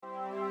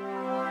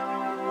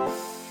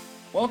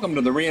Welcome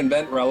to the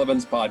Reinvent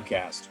Relevance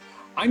podcast.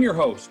 I'm your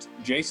host,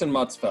 Jason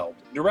Mutzfeld,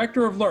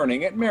 Director of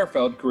Learning at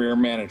Merfeld Career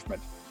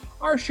Management.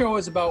 Our show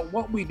is about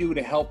what we do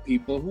to help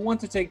people who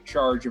want to take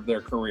charge of their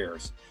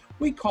careers.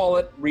 We call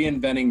it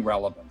Reinventing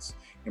Relevance,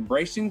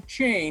 embracing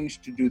change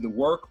to do the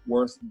work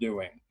worth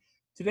doing.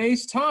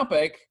 Today's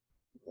topic,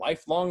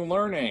 lifelong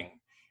learning.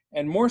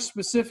 And more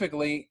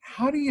specifically,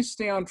 how do you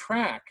stay on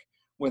track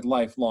with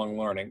lifelong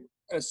learning?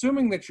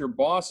 Assuming that your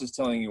boss is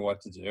telling you what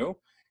to do,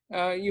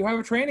 you have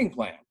a training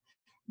plan.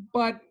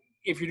 But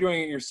if you're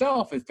doing it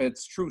yourself, if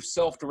it's true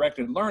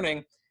self-directed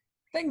learning,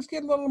 things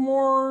get a little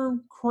more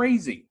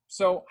crazy.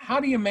 So how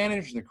do you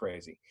manage the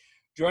crazy?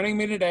 Joining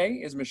me today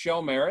is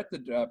Michelle Merritt,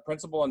 the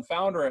principal and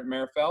founder at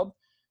Merfeld.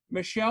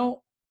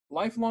 Michelle,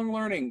 lifelong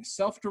learning,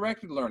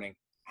 self-directed learning,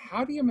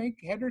 how do you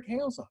make head or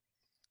tails of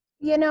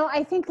it? You know,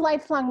 I think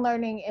lifelong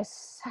learning is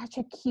such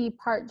a key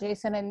part,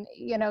 Jason. And,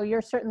 you know,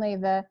 you're certainly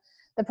the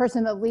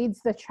person that leads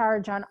the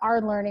charge on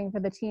our learning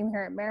for the team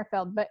here at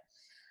Merfeld. But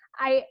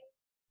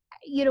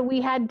we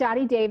had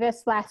Dottie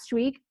Davis last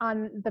week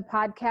on the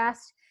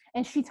podcast,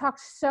 and she talked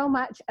so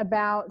much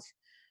about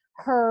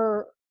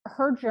her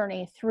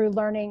journey through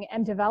learning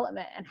and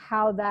development and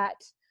how that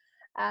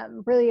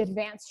really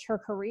advanced her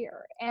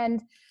career.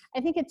 And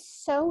I think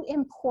it's so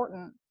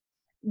important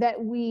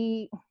that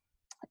we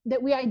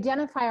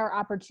identify our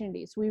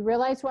opportunities. We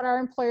realize what our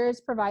employer is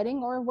providing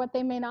or what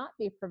they may not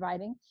be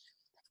providing,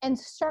 and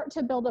start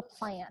to build a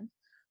plan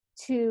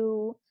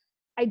to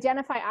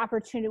identify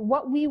opportunity,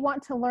 what we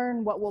want to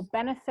learn, what will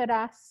benefit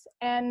us,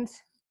 and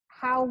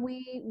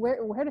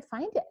where to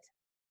find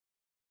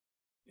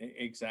it.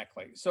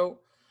 Exactly. So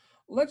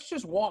let's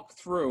just walk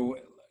through.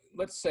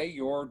 Let's say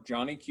you're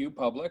Johnny Q.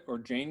 Public or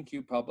Jane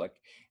Q. Public,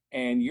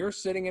 and you're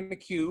sitting in the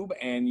cube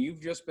and you've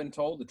just been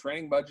told the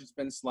training budget's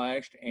been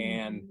slashed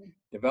and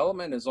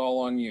development is all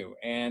on you.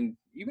 And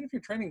even if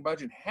your training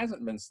budget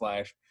hasn't been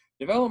slashed,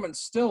 development's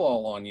still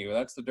all on you.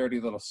 That's the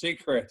dirty little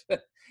secret.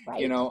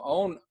 Right. You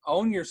know,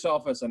 own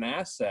yourself as an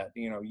asset.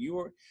 You know,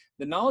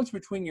 the knowledge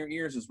between your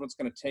ears is what's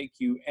going to take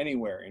you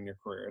anywhere in your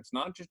career. It's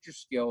not just your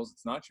skills.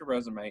 It's not your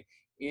resume.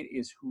 It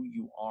is who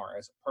you are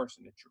as a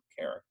person. It's your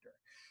character.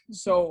 Mm-hmm.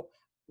 So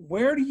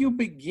where do you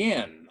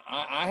begin?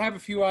 I have a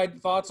few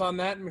thoughts on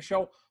that.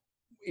 Michelle,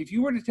 if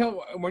you were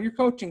to when you're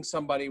coaching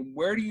somebody,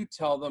 where do you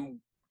tell them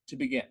to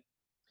begin?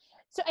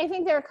 So I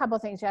think there are a couple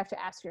of things you have to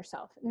ask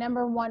yourself.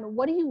 Number one,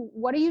 what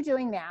are you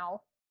doing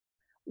now?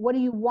 What do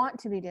you want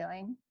to be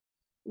doing?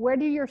 Where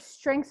do your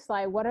strengths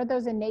lie? What are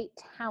those innate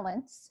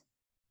talents?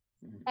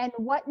 And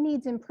what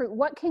needs improve?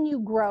 What can you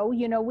grow?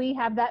 You know, we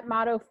have that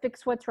motto,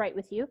 fix what's right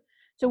with you.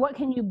 So what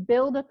can you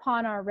build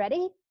upon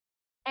already?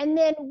 And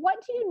then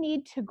what do you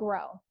need to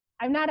grow?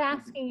 I'm not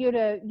asking you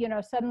to,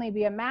 suddenly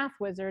be a math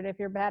wizard if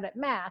you're bad at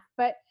math,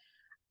 but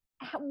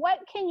what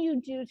can you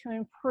do to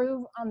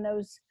improve on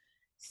those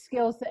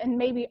skills that and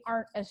maybe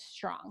aren't as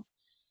strong?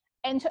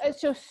 And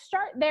so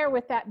start there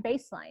with that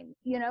baseline.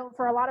 You know,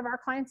 for a lot of our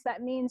clients,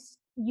 that means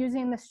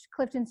using the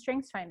Clifton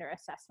StrengthsFinder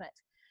assessment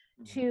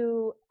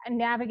to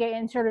navigate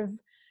and sort of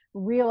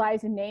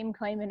realize and name,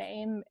 claim, and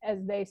aim,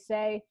 as they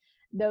say,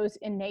 those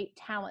innate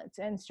talents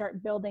and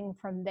start building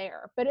from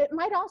there. But it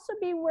might also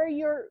be where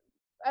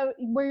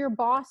your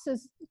boss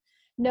is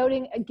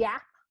noting a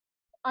gap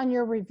on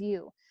your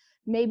review.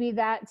 Maybe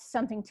that's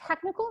something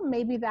technical.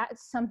 Maybe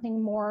that's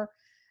something more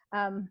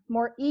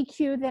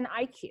EQ than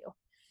IQ,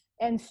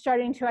 and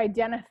starting to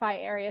identify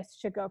areas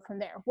to go from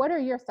there. What are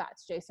your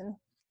thoughts, Jason?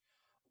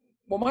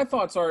 Well, my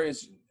thoughts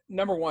is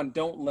number one,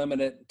 don't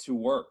limit it to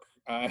work.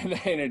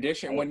 In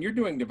addition, right. When you're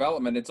doing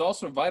development, it's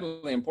also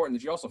vitally important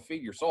that you also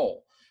feed your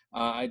soul.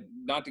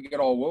 Not to get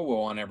all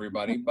woo-woo on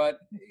everybody, but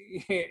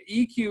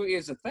EQ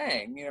is a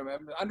thing. You know,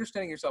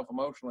 understanding yourself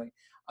emotionally,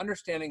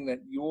 understanding that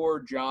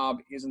your job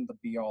isn't the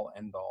be-all,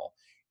 end-all.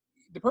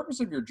 The purpose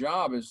of your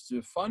job is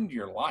to fund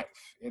your life.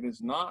 It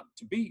is not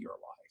to be your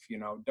life. You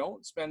know,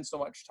 don't spend so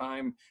much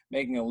time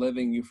making a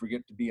living you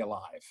forget to be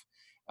alive.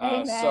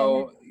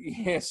 So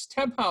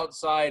step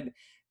outside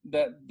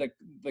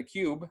the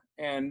cube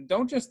and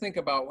don't just think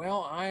about,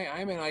 well,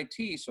 I'm in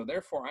IT, so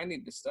therefore I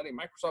need to study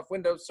Microsoft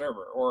Windows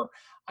Server, or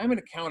I'm in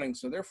accounting,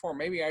 so therefore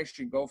maybe I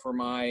should go for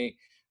my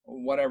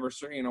whatever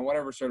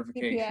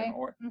certification CPA.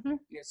 Or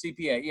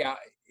CPA. Yeah.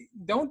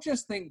 Don't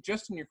just think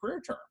just in your career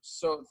terms.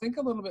 So think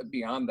a little bit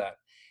beyond that.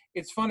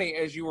 It's funny,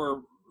 as you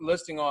were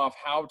listing off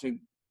how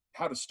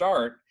to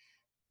start,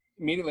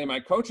 immediately my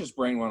coach's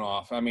brain went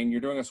off. I mean,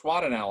 you're doing a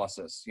SWOT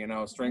analysis,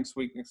 strengths,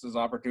 weaknesses,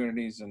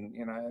 opportunities,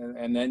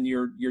 and then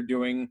you're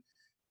doing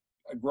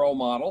a grow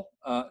model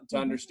to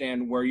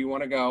understand where you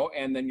want to go,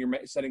 and then you're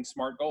setting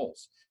SMART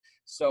goals.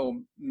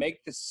 So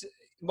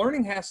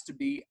learning has to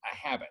be a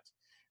habit.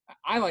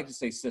 I like to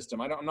say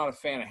system. I'm not a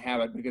fan of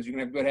habit because you can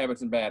have good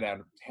habits and bad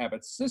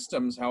habits.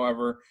 Systems,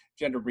 however,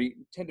 tend to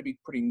be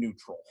pretty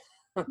neutral.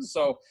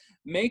 So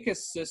make a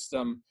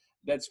system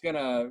that's going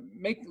to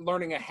make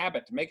learning a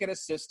habit, make it a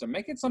system,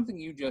 make it something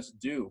you just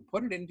do,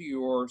 put it into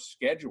your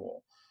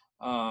schedule.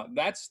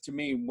 That's to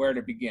me where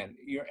to begin.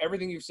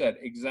 Everything you've said,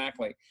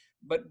 exactly.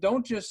 But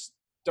don't just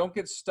don't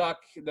get stuck.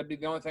 That'd be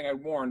the only thing I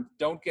warn.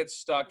 Don't get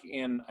stuck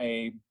in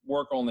a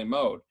work only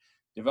mode.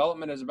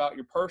 Development is about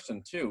your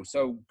person too.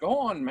 So go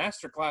on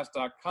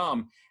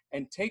masterclass.com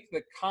and take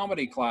the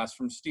comedy class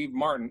from Steve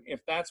Martin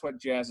if that's what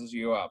jazzes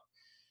you up.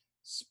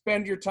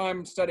 Spend your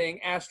time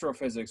studying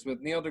astrophysics with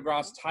Neil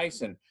deGrasse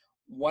Tyson,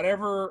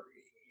 whatever,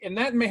 and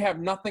that may have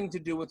nothing to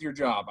do with your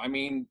job. I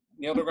mean,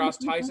 Neil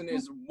deGrasse Tyson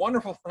is a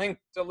wonderful thing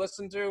to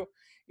listen to.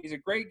 He's a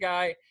great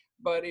guy,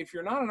 but if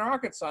you're not an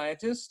rocket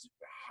scientist,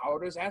 how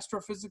does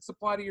astrophysics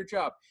apply to your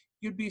job?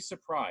 You'd be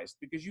surprised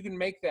because you can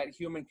make that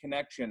human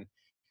connection.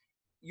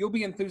 You'll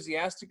be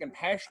enthusiastic and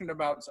passionate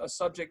about a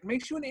subject. It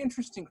makes you an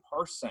interesting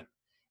person.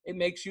 It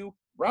makes you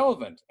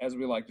relevant, as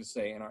we like to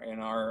say in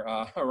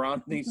our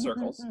around these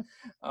circles.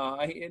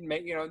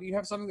 You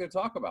have something to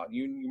talk about.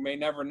 You may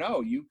never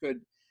know.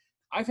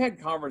 I've had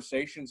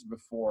conversations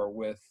before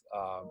with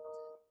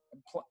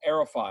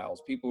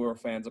aerophiles, people who are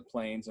fans of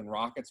planes and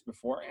rockets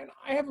before, and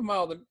I have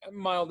a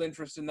mild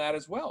interest in that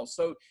as well.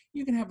 So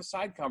you can have a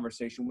side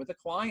conversation with a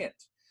client,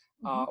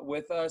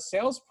 with a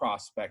sales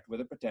prospect,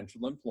 with a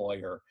potential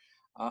employer,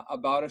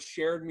 about a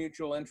shared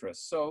mutual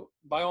interest. So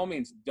by all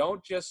means,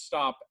 don't just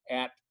stop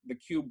at the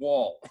cube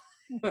wall.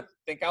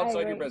 Think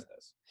outside your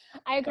business.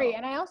 I agree.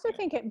 And I also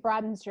think it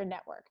broadens your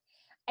network.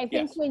 I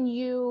think Yes. when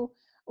you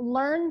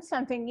learn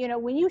something,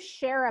 when you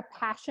share a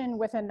passion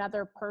with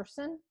another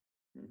person,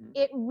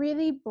 it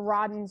really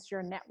broadens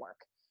your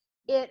network.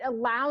 It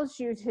allows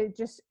you to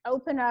just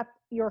open up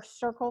your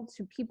circle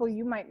to people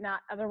you might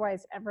not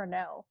otherwise ever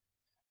know.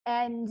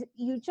 And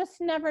you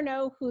just never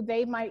know who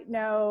they might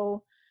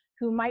know,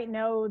 who might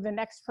know the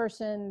next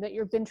person that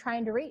you've been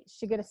trying to reach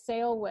to get a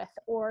sale with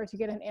or to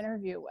get an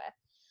interview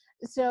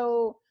with.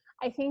 So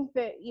I think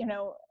that,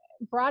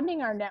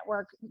 broadening our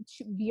network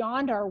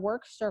beyond our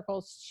work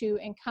circles to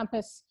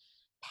encompass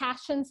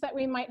passions that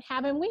we might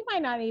have, and we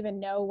might not even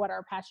know what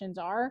our passions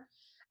are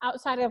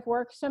outside of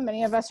work. So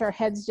many of us are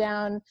heads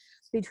down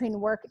between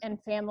work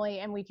and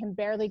family, and we can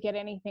barely get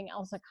anything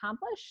else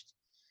accomplished.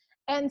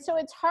 And so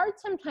it's hard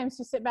sometimes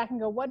to sit back and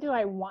go, what do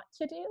I want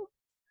to do?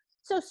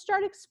 So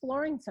start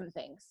exploring some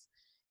things,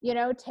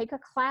 take a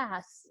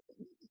class,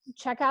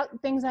 check out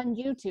things on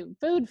YouTube,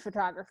 food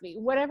photography,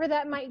 whatever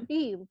that might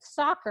be,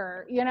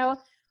 soccer,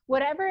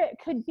 whatever it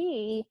could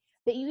be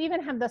that you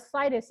even have the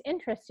slightest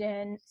interest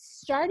in,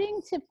 starting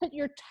to put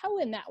your toe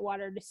in that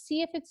water to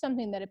see if it's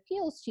something that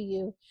appeals to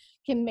you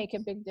can make a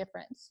big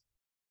difference.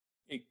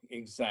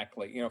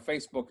 Exactly.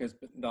 Facebook has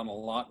done a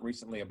lot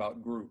recently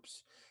about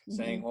groups,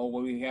 saying, "Oh,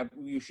 well, we have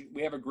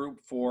a group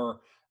for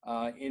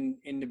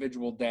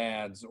individual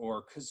dads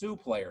or kazoo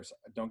players."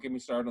 Don't get me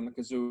started on the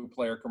kazoo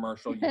player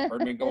commercial. You've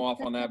heard me go off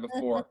on that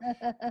before.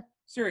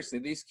 Seriously,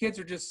 these kids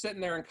are just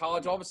sitting there in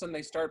college. All of a sudden,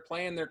 they start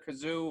playing their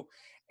kazoo,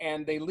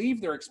 and they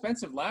leave their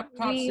expensive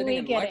laptop sitting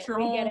in lecture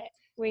hall.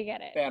 We get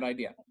it. Bad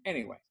idea.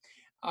 Anyway,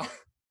 I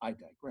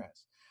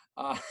digress.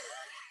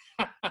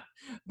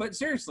 But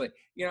seriously,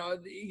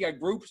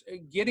 groups,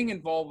 getting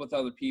involved with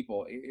other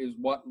people is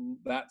what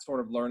that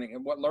sort of learning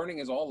and what learning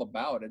is all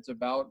about. It's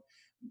about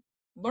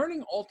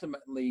learning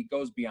ultimately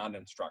goes beyond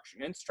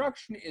instruction.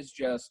 Instruction is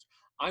just,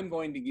 I'm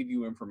going to give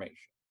you information.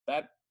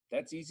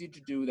 That's easy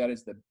to do. That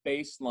is the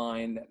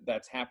baseline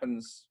that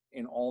happens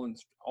in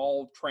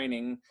all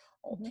training,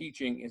 all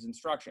teaching is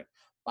instruction.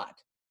 But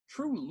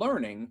true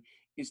learning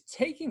is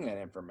taking that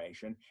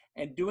information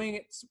and doing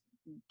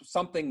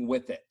something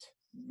with it.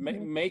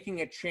 Making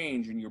a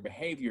change in your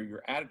behavior,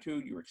 your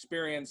attitude, your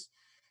experience,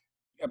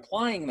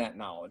 applying that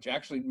knowledge,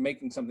 actually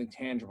making something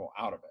tangible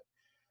out of it.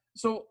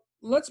 So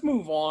let's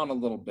move on a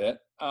little bit.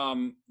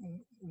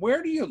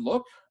 Where do you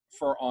look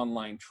for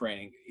online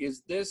training?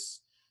 Is this,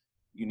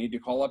 you need to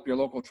call up your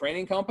local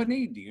training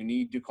company? Do you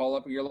need to call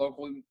up your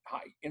local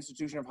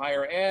institution of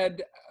higher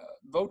ed,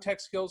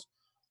 Votech Skills?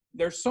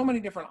 There's so many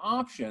different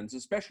options,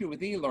 especially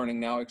with e-learning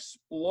now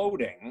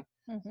exploding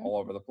all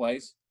over the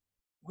place.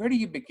 Where do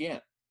you begin?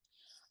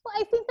 Well,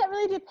 I think that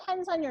really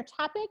depends on your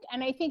topic,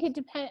 and I think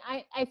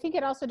I think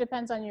it also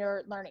depends on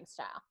your learning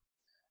style,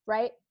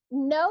 right?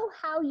 Know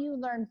how you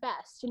learn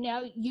best.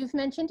 You've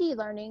mentioned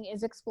e-learning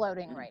is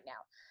exploding right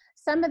now.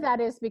 Some of that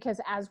is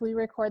because as we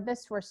record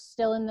this, we're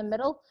still in the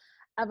middle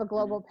of a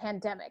global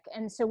pandemic,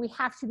 and so we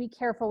have to be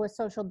careful with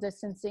social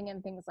distancing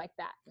and things like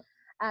that.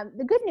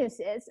 The good news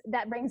is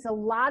that brings a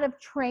lot of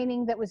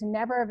training that was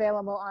never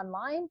available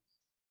online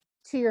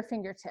to your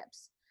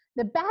fingertips.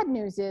 The bad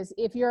news is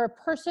if you're a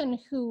person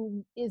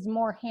who is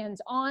more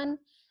hands-on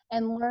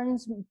and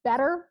learns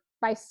better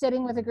by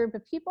sitting with a group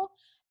of people,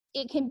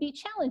 it can be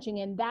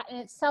challenging, and that in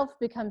itself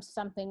becomes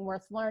something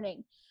worth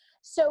learning.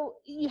 So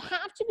you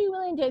have to be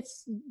willing to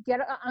get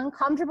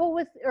comfortable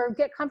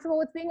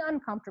with being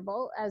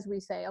uncomfortable, as we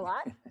say a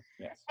lot.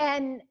 Yes.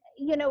 And,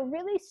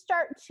 really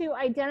start to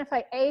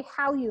identify A,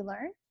 how you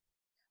learn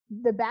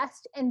the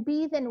best, and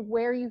B, then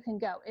where you can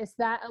go. Is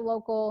that a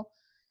local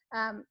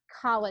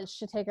college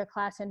to take a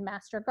class in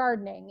master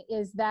gardening?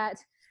 Is that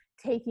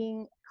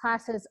taking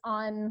classes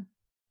on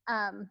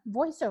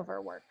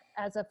voiceover work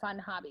as a fun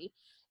hobby?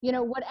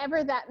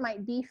 Whatever that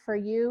might be for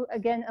you.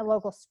 Again, a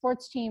local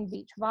sports team,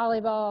 beach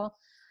volleyball,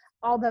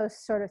 all those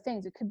sort of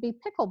things. It could be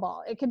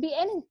pickleball, it could be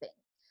anything.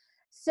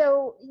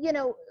 So,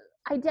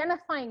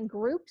 identifying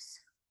groups,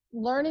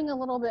 learning a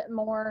little bit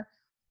more,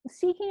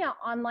 seeking out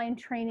online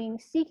training,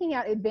 seeking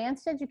out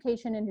advanced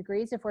education and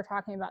degrees if we're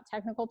talking about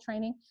technical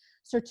training.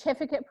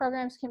 Certificate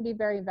programs can be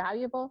very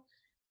valuable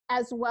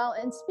as well.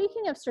 And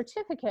speaking of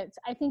certificates,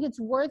 I think it's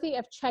worthy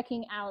of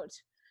checking out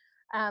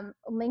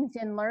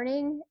LinkedIn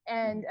Learning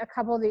and a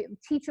couple of the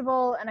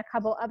Teachable and a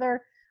couple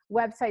other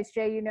websites.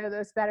 Jay, you know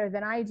those better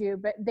than I do,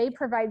 but they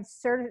provide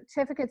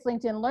certificates.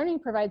 LinkedIn Learning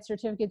provides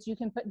certificates you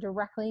can put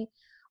directly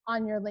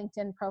on your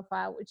LinkedIn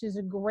profile, which is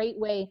a great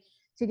way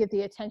to get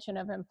the attention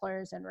of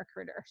employers and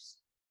recruiters.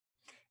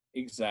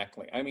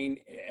 Exactly. I mean,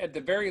 at the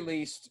very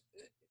least,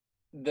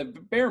 the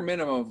bare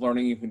minimum of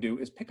learning you can do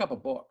is pick up a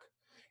book.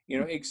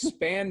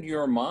 Expand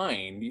your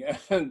mind.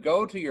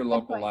 Go to your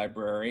local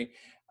library,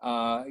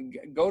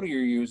 go to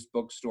your used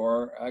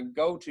bookstore,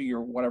 go to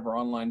your whatever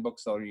online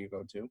bookseller you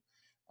go to,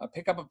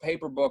 pick up a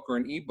paper book or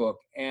an ebook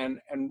and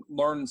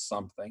learn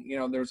something.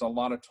 There's a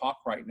lot of talk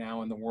right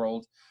now in the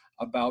world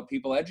about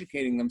people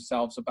educating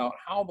themselves about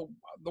how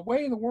the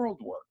way the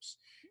world works.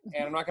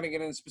 And I'm not going to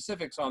get into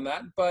specifics on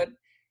that, but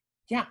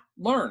yeah,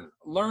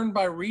 learn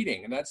by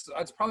reading. And that's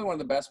probably one of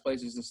the best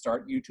places to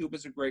start. YouTube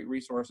is a great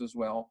resource as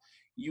well.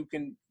 You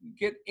can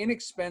get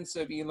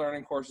inexpensive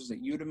e-learning courses at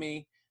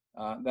Udemy.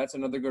 That's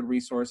another good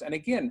resource. And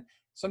again,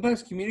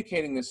 sometimes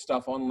communicating this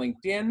stuff on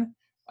LinkedIn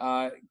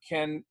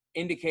can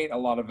indicate a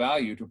lot of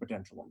value to a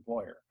potential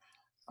employer.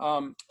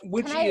 Sorry,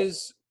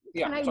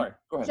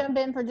 go ahead. Jump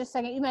in for just a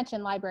second. You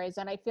mentioned libraries,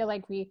 and I feel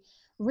like we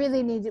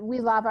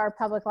love our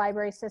public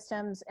library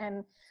systems,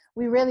 and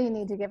we really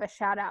need to give a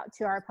shout out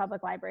to our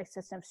public library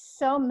systems.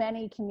 So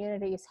many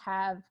communities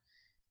have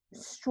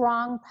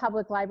strong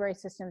public library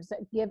systems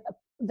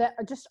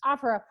that just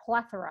offer a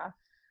plethora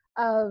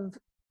of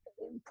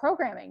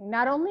programming,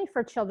 not only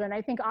for children.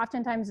 I think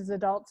oftentimes as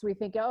adults, we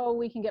think, oh,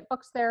 we can get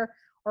books there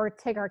or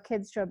take our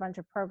kids to a bunch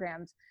of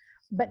programs.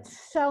 But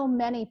so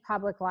many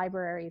public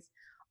libraries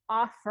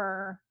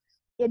offer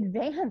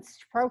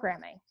advanced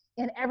programming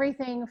in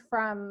everything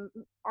from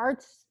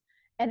arts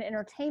and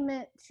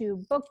entertainment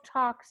to book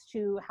talks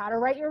to how to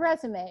write your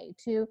resume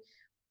to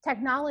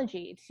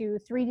technology to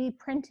 3D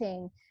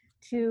printing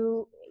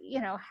to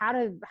how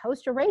to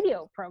host a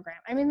radio program.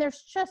 I mean,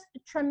 there's just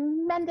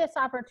tremendous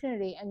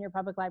opportunity in your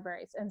public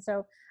libraries, and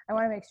so I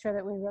want to make sure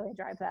that we really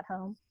drive that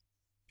home.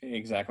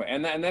 Exactly,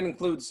 and that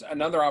includes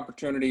another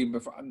opportunity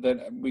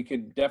that we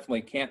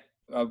can't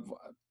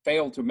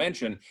fail to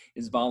mention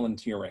is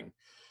volunteering.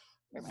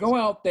 Go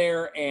out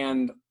there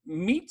and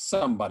meet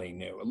somebody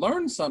new,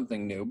 learn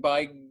something new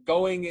by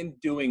going and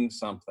doing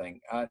something.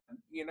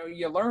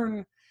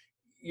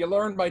 You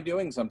learn by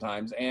doing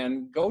sometimes,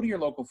 and go to your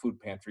local food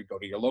pantry, go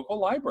to your local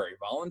library,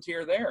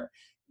 volunteer there.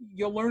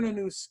 You'll learn a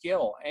new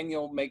skill and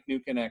you'll make new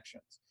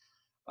connections.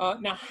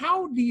 Now,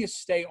 how do you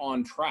stay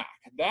on track?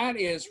 That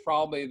is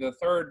probably the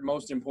third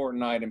most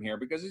important item here,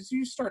 because as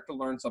you start to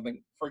learn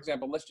something, for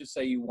example, let's just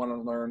say you want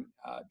to learn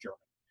German.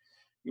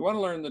 You want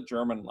to learn the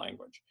German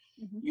language.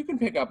 Mm-hmm. You can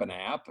pick up an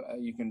app.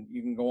 You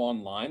can go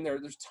online.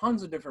 There's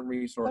tons of different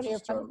resources. Go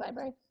to your public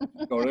library.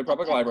 Go to the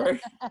public library.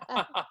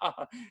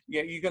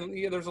 Yeah, you can.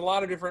 There's a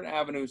lot of different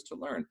avenues to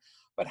learn.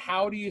 But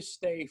how do you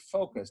stay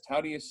focused?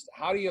 How do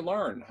you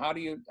learn? How do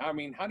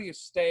you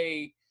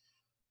stay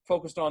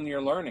focused on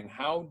your learning?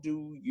 How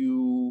do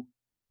you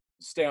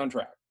stay on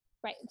track?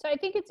 Right. So I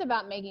think it's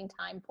about making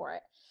time for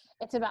it.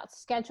 It's about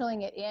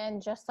scheduling it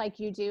in, just like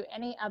you do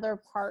any other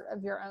part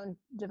of your own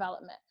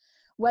development.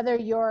 Whether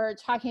you're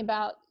talking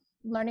about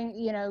learning,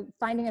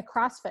 finding a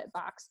CrossFit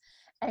box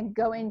and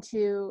going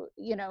to,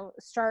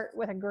 start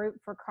with a group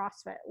for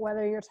CrossFit,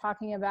 whether you're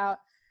talking about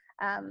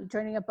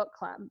joining a book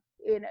club,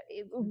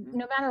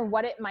 no matter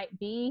what it might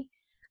be,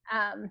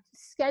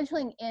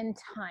 scheduling in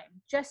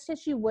time, just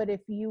as you would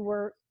if you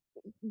were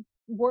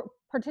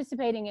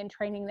participating in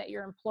training that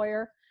your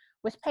employer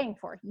was paying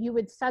for. You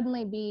would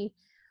suddenly be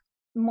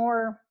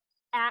more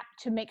apt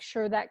to make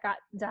sure that got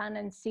done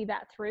and see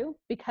that through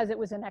because it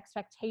was an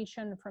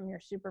expectation from your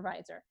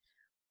supervisor.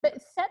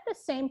 But set the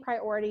same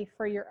priority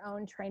for your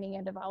own training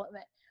and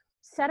development.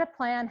 Set a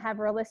plan, have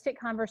realistic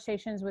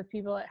conversations with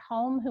people at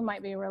home who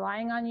might be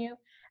relying on you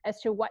as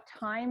to what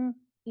time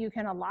you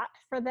can allot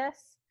for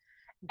this,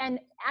 and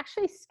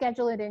actually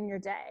schedule it in your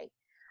day.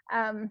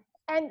 And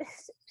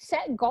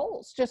set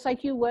goals, just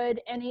like you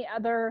would any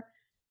other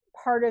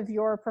part of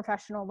your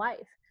professional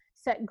life.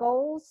 Set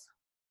goals,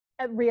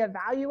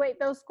 reevaluate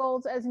those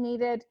goals as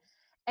needed,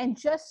 and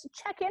just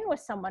check in with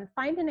someone.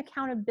 Find an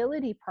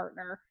accountability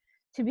partner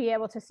to be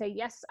able to say,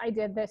 yes, I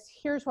did this.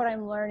 Here's what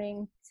I'm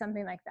learning,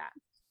 something like that.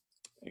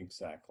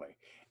 Exactly.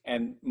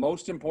 And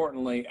most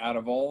importantly, out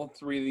of all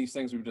three of these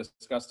things we've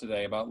discussed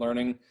today about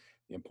learning,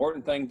 the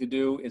important thing to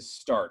do is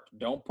start.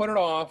 Don't put it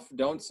off.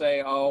 Don't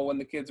say, oh, when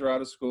the kids are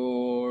out of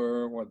school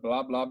or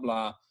blah, blah,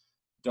 blah.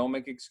 Don't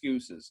make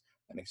excuses.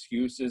 An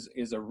excuse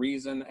is a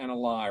reason and a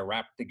lie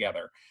wrapped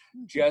together.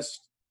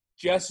 Just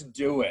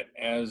do it,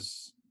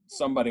 as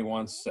somebody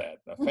once said.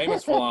 A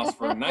famous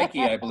philosopher,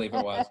 Nike, I believe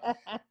it was.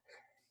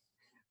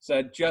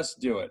 said, just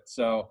do it.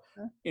 So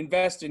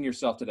invest in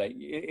yourself today.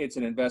 It's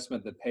an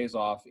investment that pays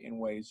off in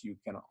ways you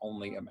can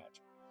only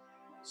imagine.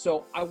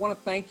 So I want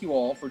to thank you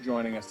all for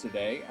joining us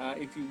today.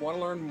 If you want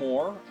to learn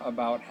more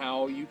about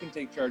how you can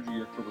take charge of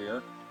your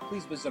career,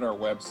 please visit our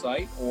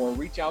website or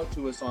reach out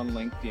to us on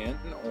LinkedIn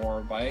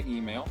or via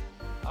email.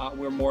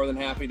 We're more than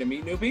happy to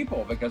meet new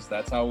people because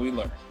that's how we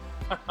learn.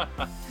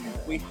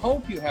 We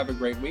hope you have a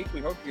great week. We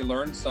hope you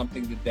learned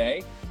something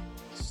today.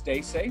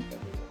 Stay safe,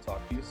 and we will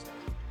talk to you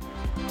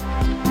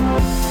soon.